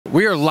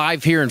We are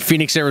live here in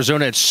Phoenix,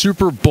 Arizona at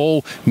Super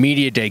Bowl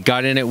Media Day.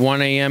 Got in at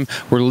 1 a.m.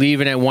 We're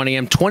leaving at 1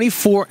 a.m.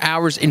 24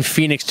 hours in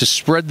Phoenix to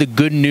spread the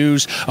good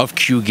news of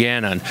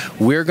QGanon.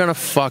 We're going to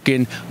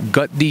fucking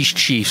gut these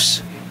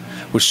Chiefs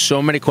with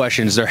so many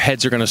questions. Their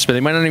heads are going to spin.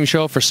 They might not even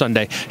show up for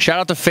Sunday. Shout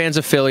out to Phans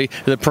of Philly,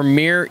 the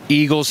premier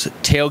Eagles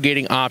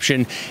tailgating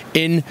option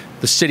in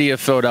the city of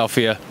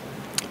Philadelphia,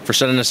 for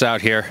sending us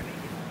out here.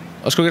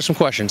 Let's go get some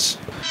questions.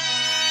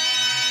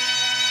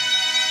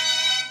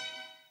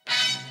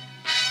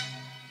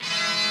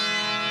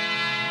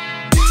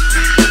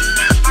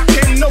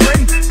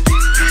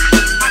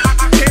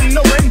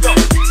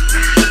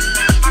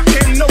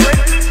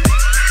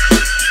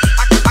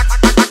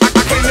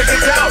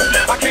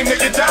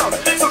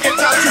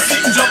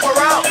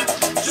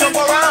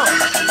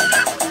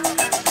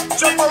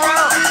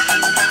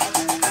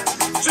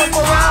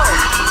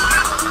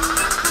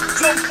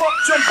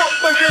 Jump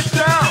up and get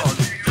down.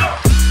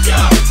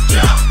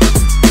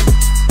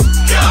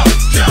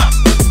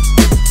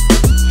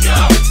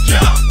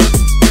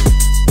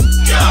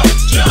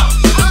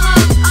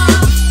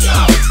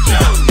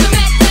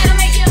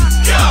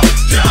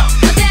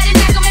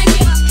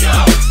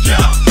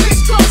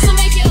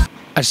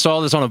 I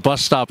saw this on a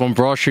bus stop on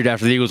Broad Street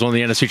after the Eagles won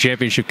the NFC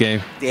Championship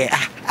game.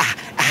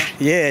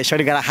 Yeah,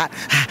 Shorty got a hot.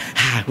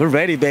 We're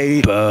ready,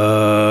 baby.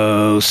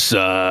 Bosa.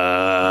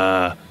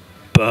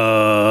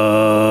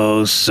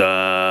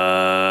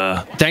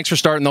 Thanks for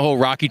starting the whole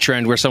Rocky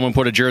trend where someone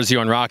put a jersey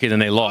on Rocky and then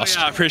they lost.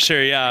 Oh, yeah, for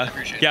sure, yeah.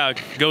 Yeah,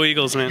 go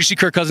Eagles, man. You see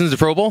Kirk Cousins at the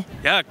Pro Bowl?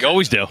 Yeah. You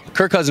always do.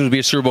 Kirk Cousins would be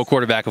a Super Bowl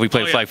quarterback if we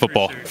played flag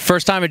football. Sure.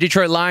 First time a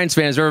Detroit Lions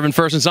fan has ever been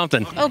first in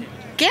something. Oh,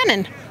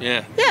 Gannon.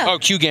 Yeah. Yeah. Oh,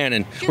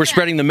 QGanon. We're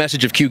spreading the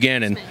message of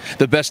QGanon,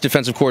 the best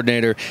defensive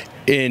coordinator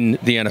in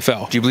the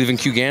NFL. Do you believe in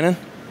QGanon?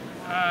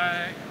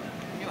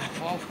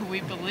 Well,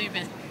 we believe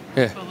in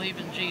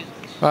Jesus.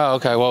 Oh,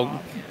 okay.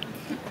 Well,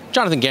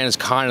 Jonathan Gannon's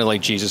kind of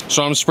like Jesus.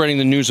 So I'm spreading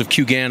the news of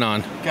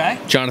QGanon. Okay.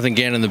 Jonathan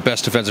Gannon, the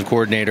best defensive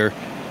coordinator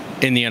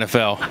in the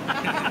NFL.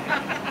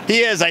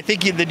 He is. I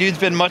think the dude's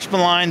been much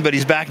maligned, but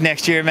he's back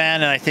next year,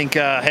 man. And I think,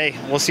 hey,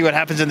 we'll see what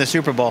happens in the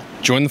Super Bowl.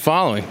 Join the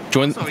following.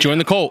 Join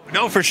the cult.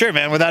 No, for sure,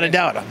 man. Without a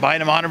doubt. I'm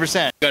buying him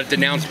 100%. Got to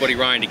denounce Buddy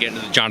Ryan to get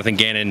into the Jonathan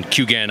Gannon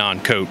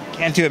QGanon coat.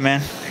 Can't do it,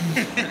 man.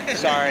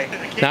 Sorry.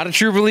 Not a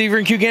true believer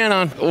in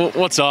QGanon.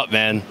 What's up,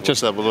 man?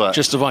 Just a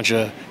bunch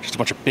of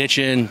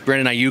bitching.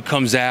 Brandon Ayuk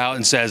comes out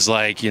and says,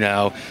 like, you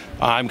know,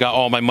 I've got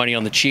all my money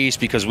on the Chiefs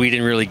because we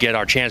didn't really get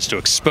our chance to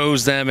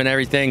expose them and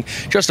everything.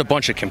 Just a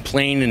bunch of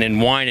complaining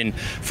and whining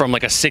from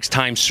like a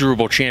 6-time Super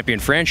Bowl champion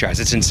franchise.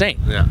 It's insane.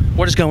 Yeah.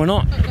 What is going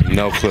on?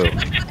 No clue.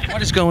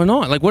 What is going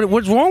on? Like,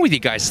 what's wrong with you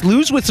guys?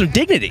 Lose with some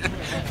dignity.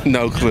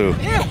 No clue.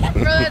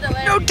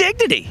 No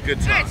dignity.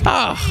 Good time.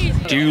 Oh.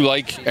 Do you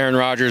like Aaron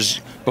Rodgers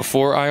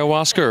before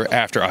ayahuasca or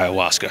after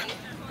ayahuasca?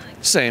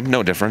 Same,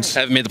 no difference.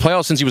 Haven't made the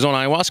playoffs since he was on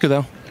ayahuasca,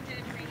 though.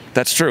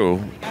 That's true.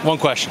 One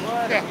question.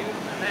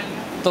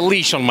 The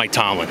leash on Mike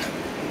Tomlin.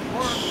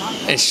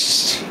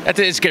 It's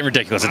getting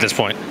ridiculous at this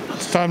point.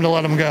 It's time to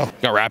let him go.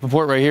 Got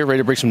Rappaport right here, ready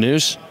to break some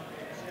news.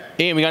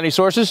 Ian, we got any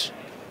sources?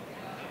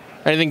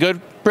 Anything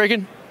good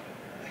breaking?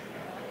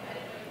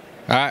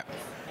 All right.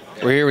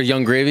 We're here with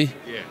Young Gravy.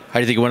 Yeah. How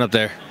do you think it went up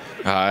there?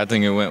 I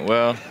think it went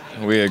well.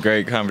 We had a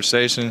great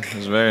conversation. It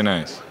was very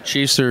nice.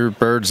 Chiefs or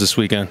Birds this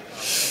weekend?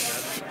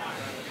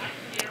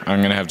 I'm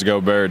going to have to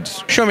go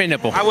Birds. Show me a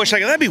nipple. I wish I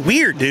could. That'd be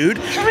weird,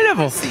 dude. Show me a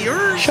nipple.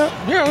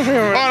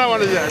 I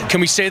want to. Can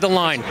we say the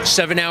line?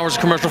 7 hours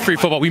of commercial-free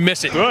football. We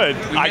miss it. Good.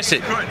 We miss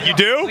it. You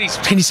do? Please,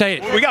 can you say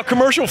it? We got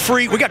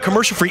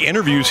commercial-free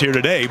interviews here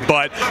today,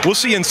 but we'll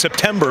see you in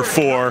September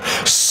for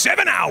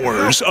 7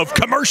 hours of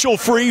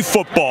commercial-free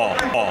football.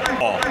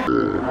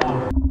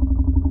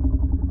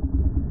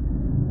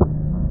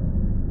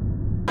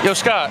 Yo,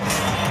 Scott.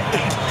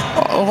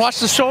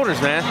 Watch the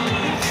shoulders, man.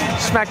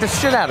 Smack the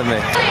shit out of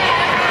me.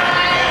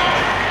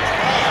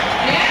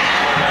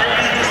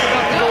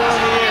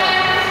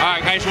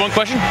 One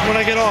question? When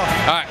I get off.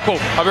 All right, cool.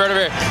 I'll be right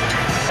over here.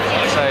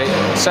 Say,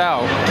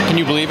 Sal, can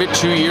you believe it?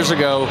 2 years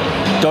ago,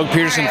 Doug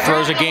Peterson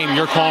throws a game.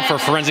 You're calling for a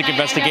forensic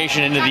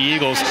investigation into the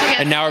Eagles,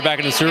 and now we're back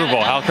in the Super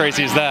Bowl. How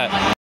crazy is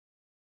that?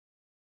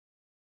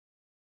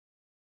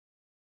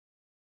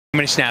 How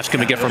many snaps can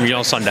we get from you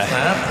on Sunday?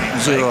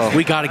 0.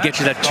 We got to get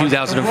you that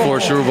 2004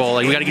 Super Bowl.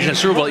 Like, we got to get you that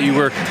Super Bowl that you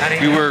were,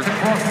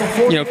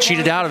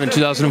 cheated out of in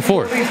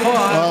 2004.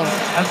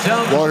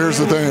 Well, here's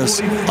the thing: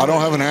 is I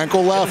don't have an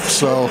ankle left,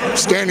 so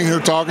standing here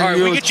talking to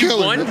you is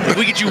killing me.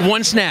 We get you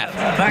one snap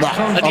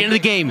at the end of the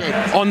game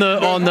on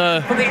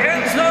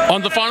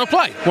the final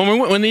play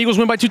when the Eagles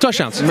win by 2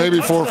 touchdowns. Maybe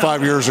 4 or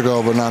 5 years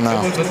ago, but not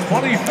now.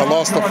 I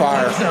lost the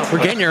fire.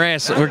 We're getting your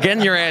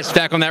ass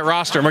back on that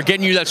roster, and we're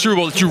getting you that Super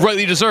Bowl that you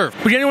rightly deserve.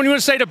 But anyone you want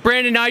to say to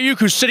Brandon Ayuk,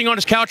 who's sitting on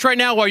his couch right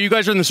now while you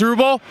guys are in the Super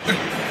Bowl?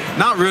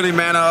 Not really,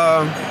 man.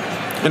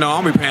 I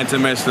don't be paying too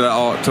much of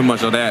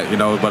that,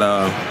 But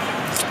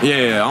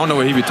yeah, I don't know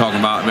what he be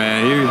talking about,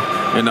 man.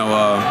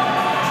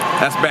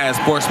 That's bad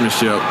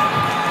sportsmanship.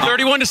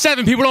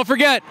 31-7. People don't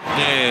forget.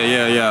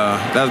 Yeah.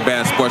 That's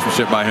bad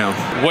sportsmanship by him.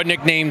 What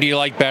nickname do you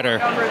like better,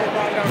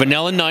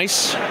 Vanilla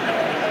Nice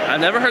I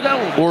never heard that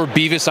one. Or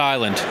Beavis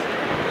Island?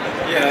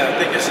 Yeah,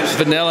 I think it's just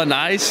Vanilla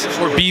Nice.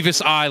 Or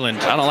Beavis Island?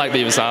 I don't like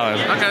Beavis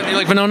Island. Okay, you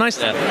like Vanilla Nice?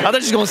 Yeah. I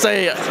was just gonna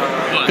say,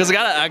 because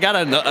I got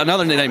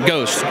another name,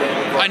 Ghost.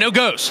 I know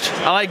Ghost.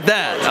 I like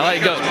that. I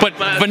like Ghost. But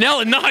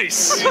Vanilla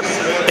Nice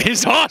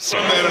is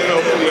awesome.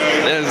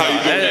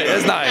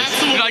 It's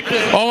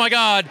nice. Oh my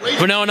God,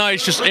 Vanilla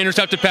Nice just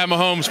intercepted Pat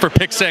Mahomes for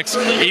pick 6.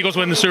 Eagles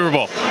win the Super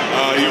Bowl.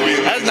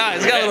 That's nice.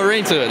 It's got a little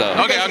ring to it,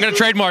 though. Okay, I'm gonna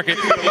trademark it.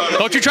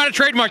 Don't you try to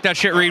trademark that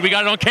shit, Reed. We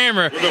got it on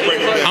camera.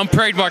 I'm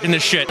trademarking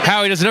this shit.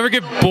 Howie, does it ever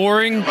get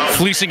boring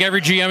fleecing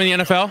every GM in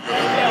the NFL?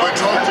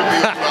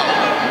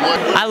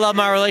 I love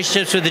my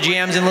relationships with the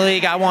GMs in the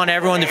league. I want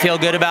everyone to feel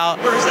good about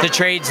the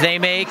trades they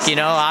make. You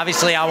know,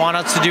 obviously I want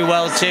us to do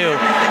well too.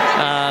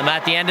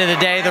 At the end of the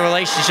day, the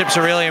relationships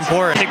are really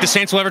important. Think the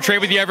Saints will ever trade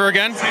with you ever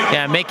again?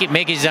 Yeah,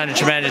 Mickey's done a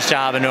tremendous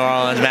job in New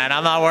Orleans, man.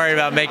 I'm not worried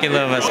about Mickey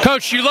Loomis.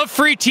 Coach, you love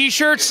free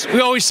T-shirts. We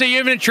always say you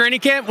have it in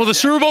training camp. Will the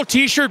Super Bowl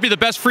T-shirt be the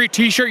best free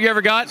T-shirt you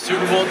ever got?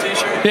 Super Bowl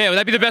T-shirt? Yeah, would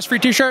that be the best free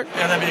T-shirt?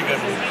 Yeah, that'd be a good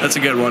one. That's a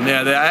good one.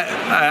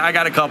 Yeah, I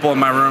got a couple in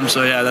my room,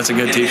 so yeah, that's a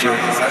good T-shirt.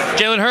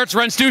 Jalen Hurts,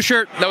 Ren Stu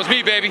shirt. That was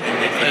me, baby.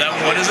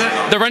 What is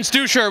it? The Ren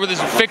Stu shirt with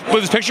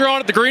his picture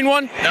on it, the green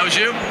one. That was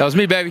you? That was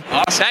me, baby.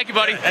 Awesome. Thank you,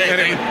 buddy.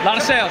 Hey, a lot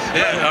of sales.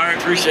 Yeah, all right,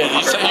 appreciate it.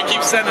 You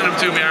keep sending them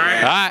to me, all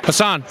right? All right.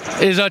 Haason,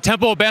 is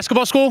Temple a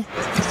basketball school?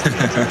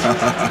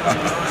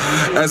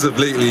 As of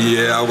lately,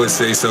 yeah, I would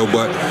say so.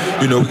 But,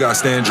 you know, we got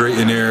Stan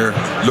Drayton there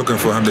looking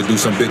for him to do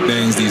some big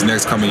things these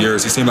next coming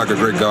years. He seemed like a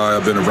great guy.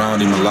 I've been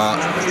around him a lot,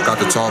 got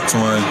to talk to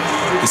him.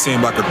 He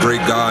seemed like a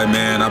great guy,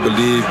 man. I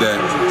believe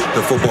that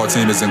the football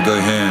team is in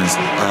good hands,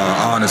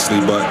 honestly.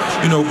 But,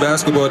 you know,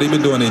 basketball, they've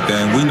been doing their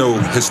thing. We know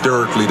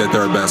historically that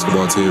they're a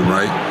basketball team,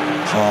 right?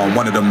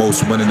 One of the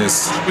most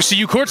winningest. We see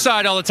you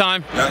courtside all the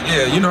time.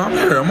 Yeah, you know, I'm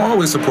here. I'm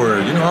always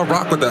supporting. You know, I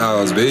rock with the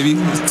Owls, baby.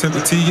 It's Temple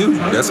TU.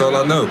 That's all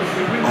I know.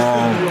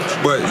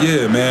 But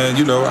yeah, man,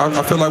 you know,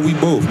 I feel like we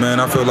both,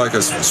 man. I feel like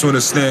as soon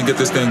as Stan get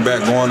this thing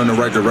back going in the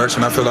right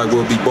direction, I feel like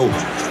we'll be both.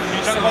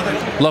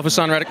 Love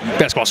Haason Reddick,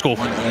 basketball school.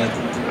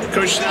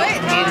 Coach,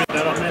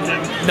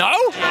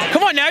 no?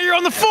 Come on, now you're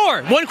on the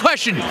floor. One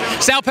question.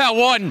 Sal Pal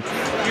won.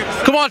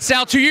 Come on,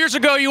 Sal. 2 years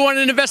ago, you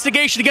wanted an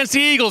investigation against the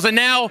Eagles, and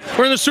now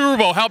we're in the Super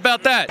Bowl. How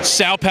about that?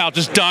 Sal Pal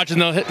just dodging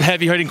the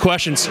heavy-hitting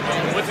questions.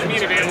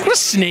 What a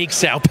snake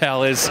Sal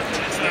Pal is.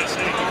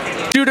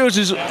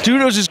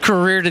 Dudo's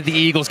career to the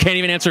Eagles can't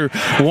even answer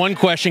one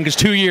question because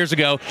 2 years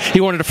ago, he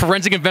wanted a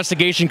forensic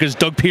investigation because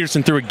Doug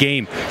Peterson threw a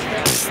game.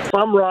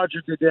 I'm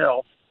Roger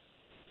Goodell.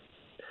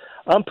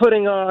 I'm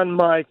putting on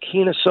my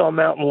Kennesaw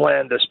Mountain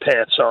Landis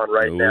pants on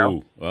right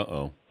now.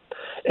 Uh-oh.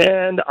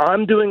 And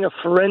I'm doing a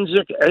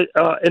forensic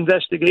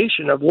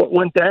investigation of what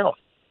went down.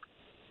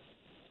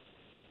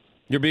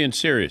 You're being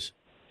serious?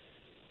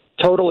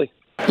 Totally.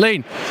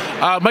 Lane,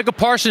 Michael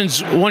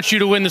Parsons wants you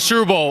to win the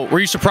Super Bowl.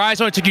 Were you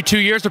surprised when it took you 2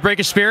 years to break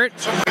his spirit?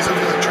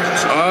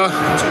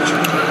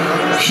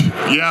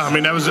 Yeah, I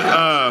mean, that was,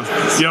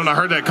 you know, when I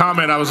heard that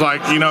comment, I was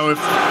like, you know,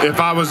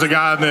 if I was the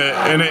guy in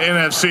the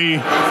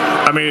NFC,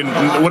 I mean,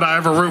 would I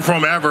ever root for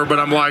him ever? But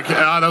I'm like,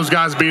 those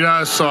guys beat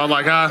us, so I'm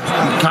like, I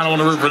kind of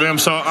want to root for them.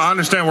 So I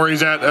understand where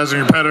he's at as a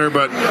competitor,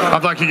 but I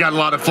feel like he got a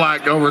lot of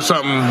flack over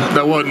something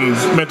that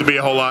wasn't meant to be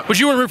a whole lot. But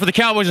you want to root for the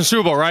Cowboys in the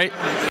Super Bowl, right?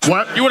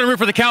 What? You want to root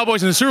for the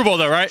Cowboys in the Super Bowl,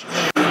 though, right?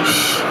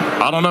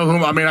 I don't know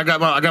whom. I mean, I got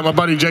my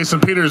buddy Jason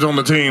Peters on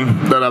the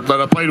team that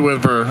I played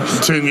with for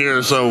 10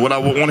 years. So would I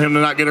want him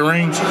to not get a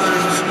ring?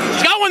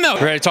 He's got one though.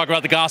 We're ready to talk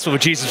about the gospel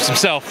with Jesus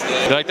himself.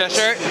 You like that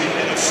shirt?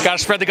 Got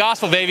to spread the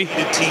gospel, baby.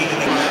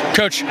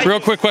 Coach, real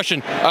quick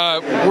question.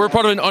 We're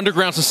part of an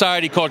underground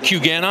society called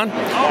QGanon.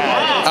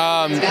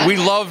 We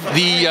love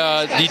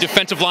the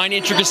defensive line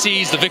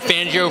intricacies, the Vic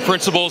Fangio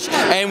principles,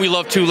 and we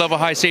love two-level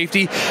high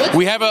safety.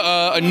 We have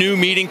a new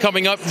meeting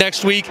coming up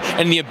next week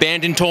in the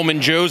abandoned Tolman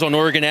Joe's on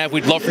Oregon Ave.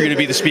 We'd love for you to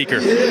be the speaker.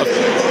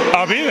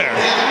 I'll be there.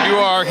 You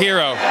are our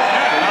hero.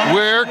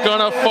 We're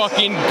gonna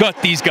fucking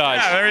gut these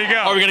guys. Yeah, there you go.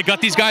 Are we gonna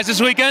gut these guys this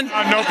weekend?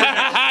 No.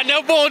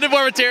 No bulletin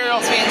board material.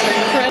 All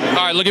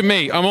right, look at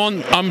me.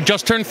 I'm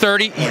just turned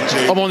 30.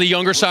 I'm on the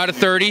younger side of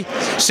 30.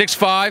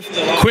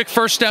 6'5". Quick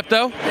first step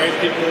though.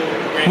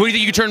 What do you think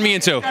you could turn me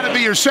into? That'll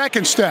be your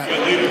second step.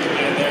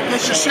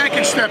 That's your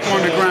second step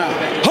on the ground.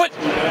 What?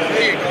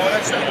 There you go.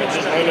 That's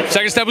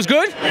second step was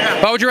good?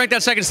 Yeah. How would you rank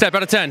that second step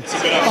out of 10? 8.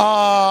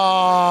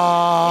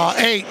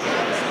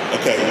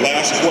 Okay,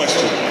 last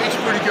question. That's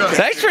pretty good.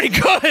 That's pretty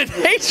good.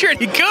 That's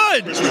pretty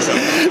good.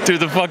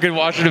 Dude, the fucking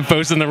Washington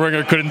Post and the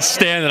Ringer couldn't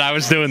stand that I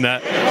was doing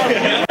that.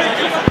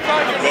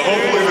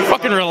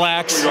 Fucking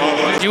relax.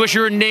 Do you wish you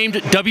were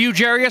named W.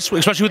 Jarius,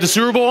 especially with the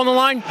Super Bowl on the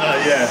line?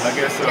 Yeah, I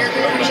guess so.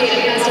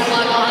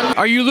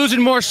 Are you losing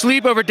more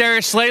sleep over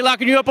Darius Slay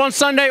locking you up on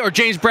Sunday or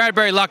James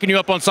Bradbury locking you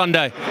up on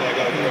Sunday?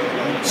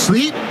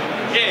 Sleep?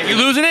 Yeah, you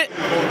losing it?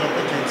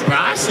 Bro,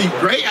 I sleep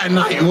great at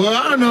night. Well,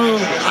 I don't know.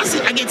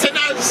 I get 10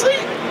 hours of sleep.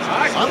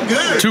 I'm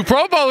good. 2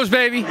 Pro Bowlers,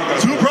 baby. 2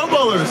 Pro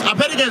Bowlers. I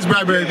bet against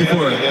Bradbury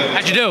before.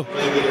 How'd you do?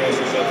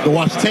 Go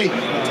watch the tape.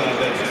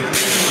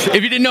 If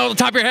you didn't know at the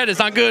top of your head, it's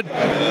not good.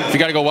 If you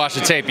got to go watch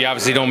the tape, you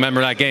obviously don't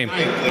remember that game.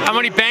 How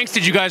many banks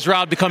did you guys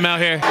rob to come out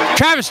here?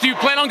 Travis, do you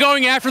plan on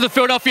going after the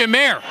Philadelphia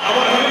mayor?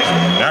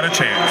 Not a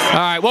chance. All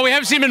right. Well, we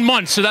haven't seen him in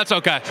months, so that's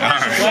okay.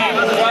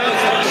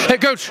 Hey,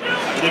 Coach,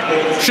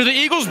 should the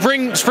Eagles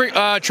bring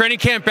training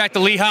camp back to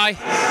Lehigh?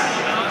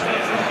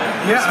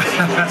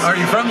 Yeah. Are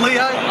you from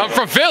Lehigh? I'm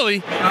from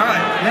Philly. All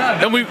right.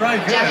 Yeah. And we probably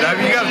good. I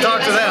mean, you got to talk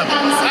to them.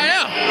 I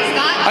know.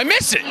 I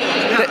miss it.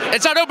 Yeah.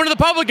 It's not open to the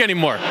public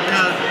anymore.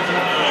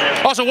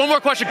 Yeah. Also, one more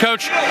question,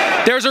 Coach.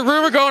 There's a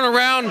rumor going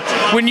around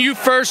when you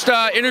first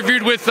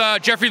interviewed with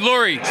Jeffrey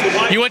Lurie.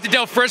 You went to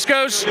Del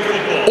Frisco's,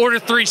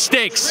 ordered 3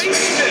 steaks,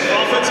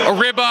 a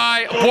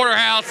ribeye, a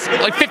porterhouse,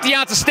 like 50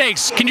 ounce of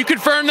steaks. Can you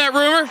confirm that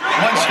rumor?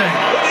 1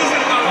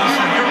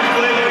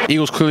 steak.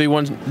 Eagles clearly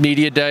won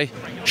media day.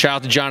 Shout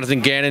out to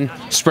Jonathan Gannon,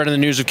 spreading the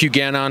news of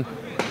QGanon.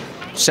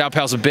 Sal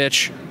Pal's a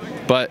bitch,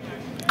 but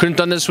couldn't have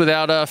done this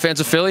without Phans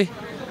of Philly.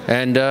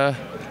 And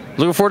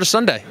looking forward to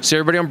Sunday. See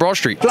everybody on Broad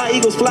Street. Fly,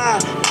 Eagles, fly.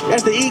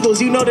 That's the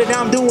Eagles. You know that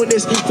I'm doing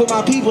this for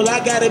my people.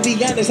 I gotta be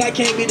honest. I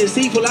can't be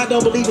deceitful. I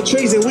don't believe in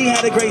treason. We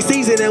had a great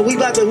season, and we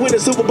about to win the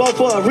Super Bowl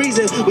for a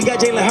reason. We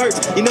got Jalen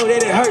Hurts. You know that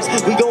it hurts.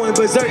 We going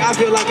berserk. I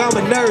feel like I'm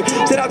a nerd.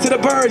 Shout out to the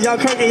birds. Y'all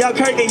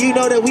kirking. You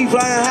know that we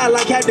flying high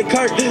like Captain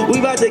Kirk. We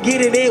about to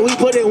get it in. We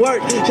put in work.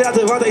 Shout out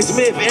to Devontae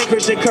Smith and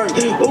Christian Kirk.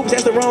 Oops,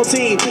 that's the wrong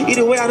team.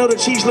 Either way, I know the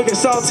Chiefs looking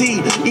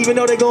salty. Even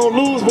though they gonna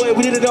lose, boy,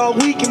 we did it all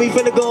week, and we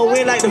finna go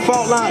win like the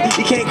fault line.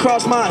 You can't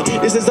cross mine.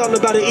 This is all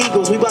about the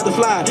Eagles. We about to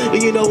fly.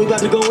 And you know we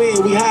about to go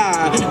in. We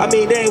high. I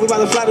mean, dang, we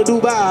about to fly to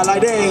Dubai.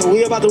 Like, dang,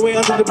 we about to win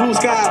under the blue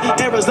sky.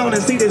 Arizona,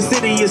 see the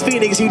city is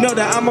Phoenix. You know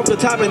that I'm up the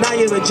top and I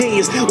am a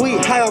genius. We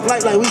high off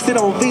light like we sit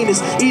on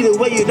Venus. Either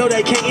way, you know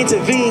they can't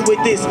intervene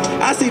with this.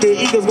 I see the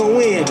Eagles gonna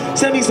win.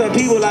 Send me some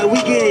people like we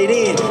get it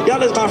in.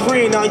 Y'all is my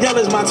friend, now y'all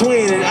is my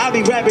twin. And I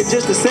be rapping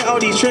just to set all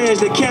these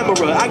trends. The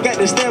camera, I got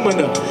the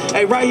stamina.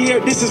 Hey, right here,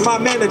 this is my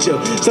manager.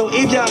 So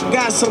if y'all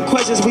got some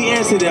questions, we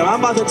answer them. I'm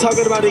about to talk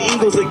about the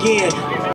Eagles again.